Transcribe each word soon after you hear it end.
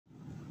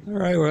All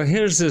right, well,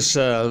 here's this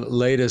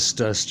latest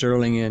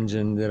Stirling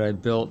engine that I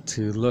built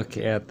to look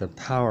at the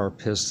power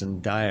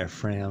piston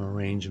diaphragm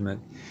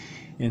arrangement.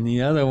 And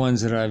the other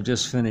ones that I've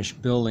just finished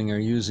building are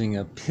using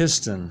a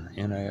piston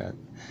in a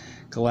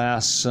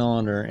glass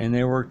cylinder, and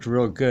they worked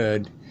real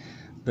good.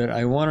 But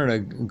I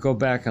wanted to go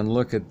back and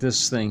look at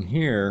this thing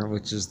here,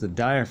 which is the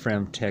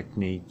diaphragm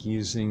technique,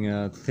 using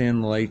a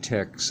thin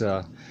latex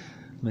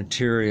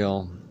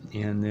material,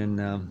 and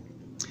then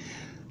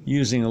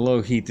using a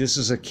low heat. This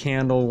is a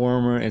candle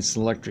warmer. It's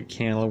an electric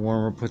candle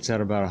warmer, puts out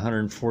about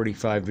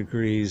 145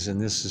 degrees, and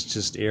this is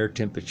just air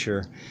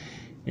temperature.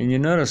 And you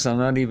notice I'm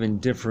not even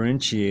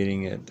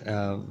differentiating it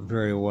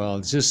very well.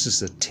 It's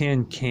just a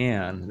tin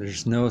can.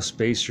 There's no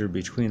spacer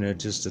between it,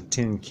 just a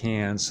tin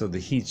can, so the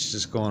heat's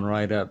just going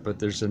right up. But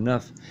there's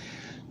enough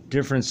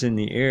difference in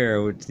the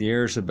air, which the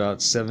air is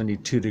about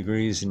 72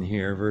 degrees in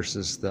here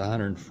versus the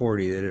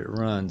 140 that it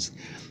runs.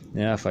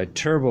 Now if I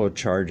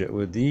turbocharge it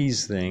with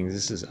these things,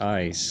 this is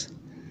ice,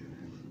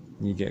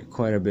 you get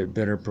quite a bit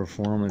better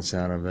performance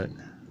out of it.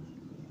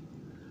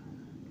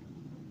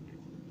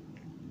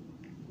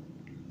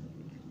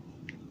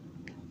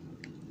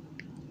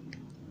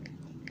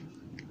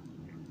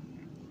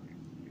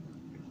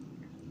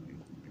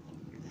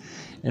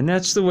 And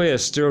that's the way a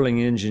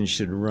Stirling engine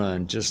should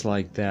run, just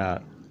like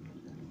that.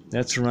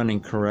 That's running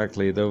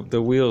correctly.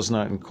 The wheel's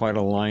not in quite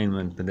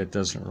alignment, but it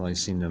doesn't really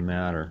seem to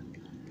matter.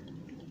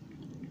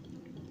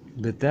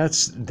 But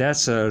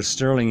that's a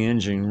Stirling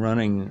engine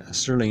running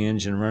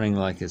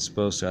like it's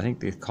supposed to. I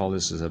think they call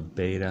this as a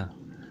beta.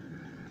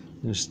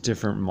 There's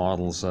different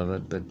models of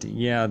it, but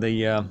yeah,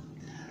 the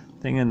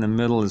thing in the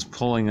middle is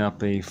pulling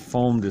up a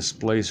foam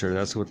displacer.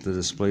 That's what the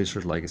displacer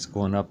is like. It's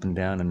going up and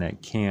down in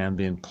that can,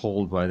 being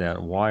pulled by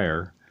that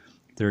wire,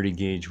 30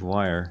 gauge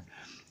wire.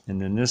 And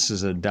then this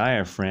is a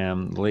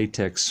diaphragm,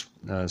 latex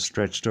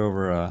stretched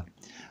over a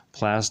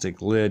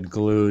plastic lid,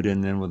 glued,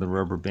 and then with a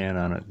rubber band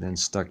on it, then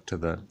stuck to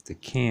the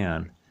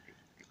can.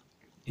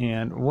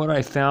 And what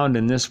I found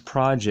in this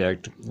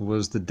project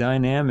was the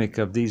dynamic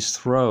of these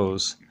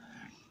throws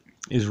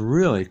is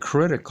really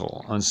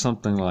critical on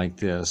something like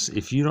this.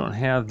 If you don't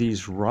have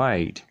these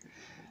right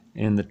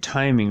and the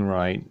timing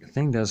right, the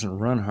thing doesn't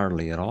run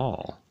hardly at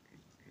all.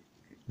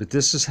 But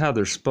this is how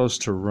they're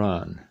supposed to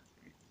run.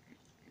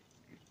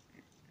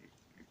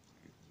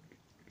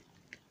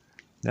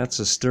 That's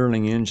a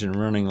Stirling engine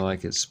running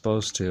like it's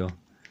supposed to.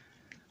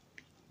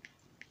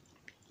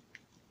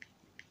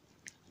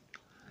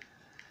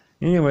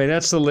 Anyway,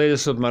 that's the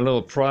latest with my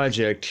little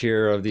project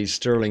here of these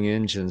Stirling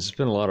engines. It's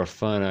been a lot of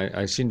fun.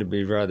 I seem to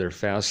be rather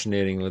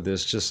fascinating with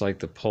this, just like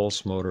the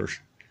pulse motors.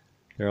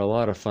 They're a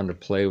lot of fun to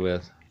play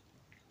with.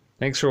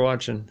 Thanks for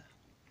watching.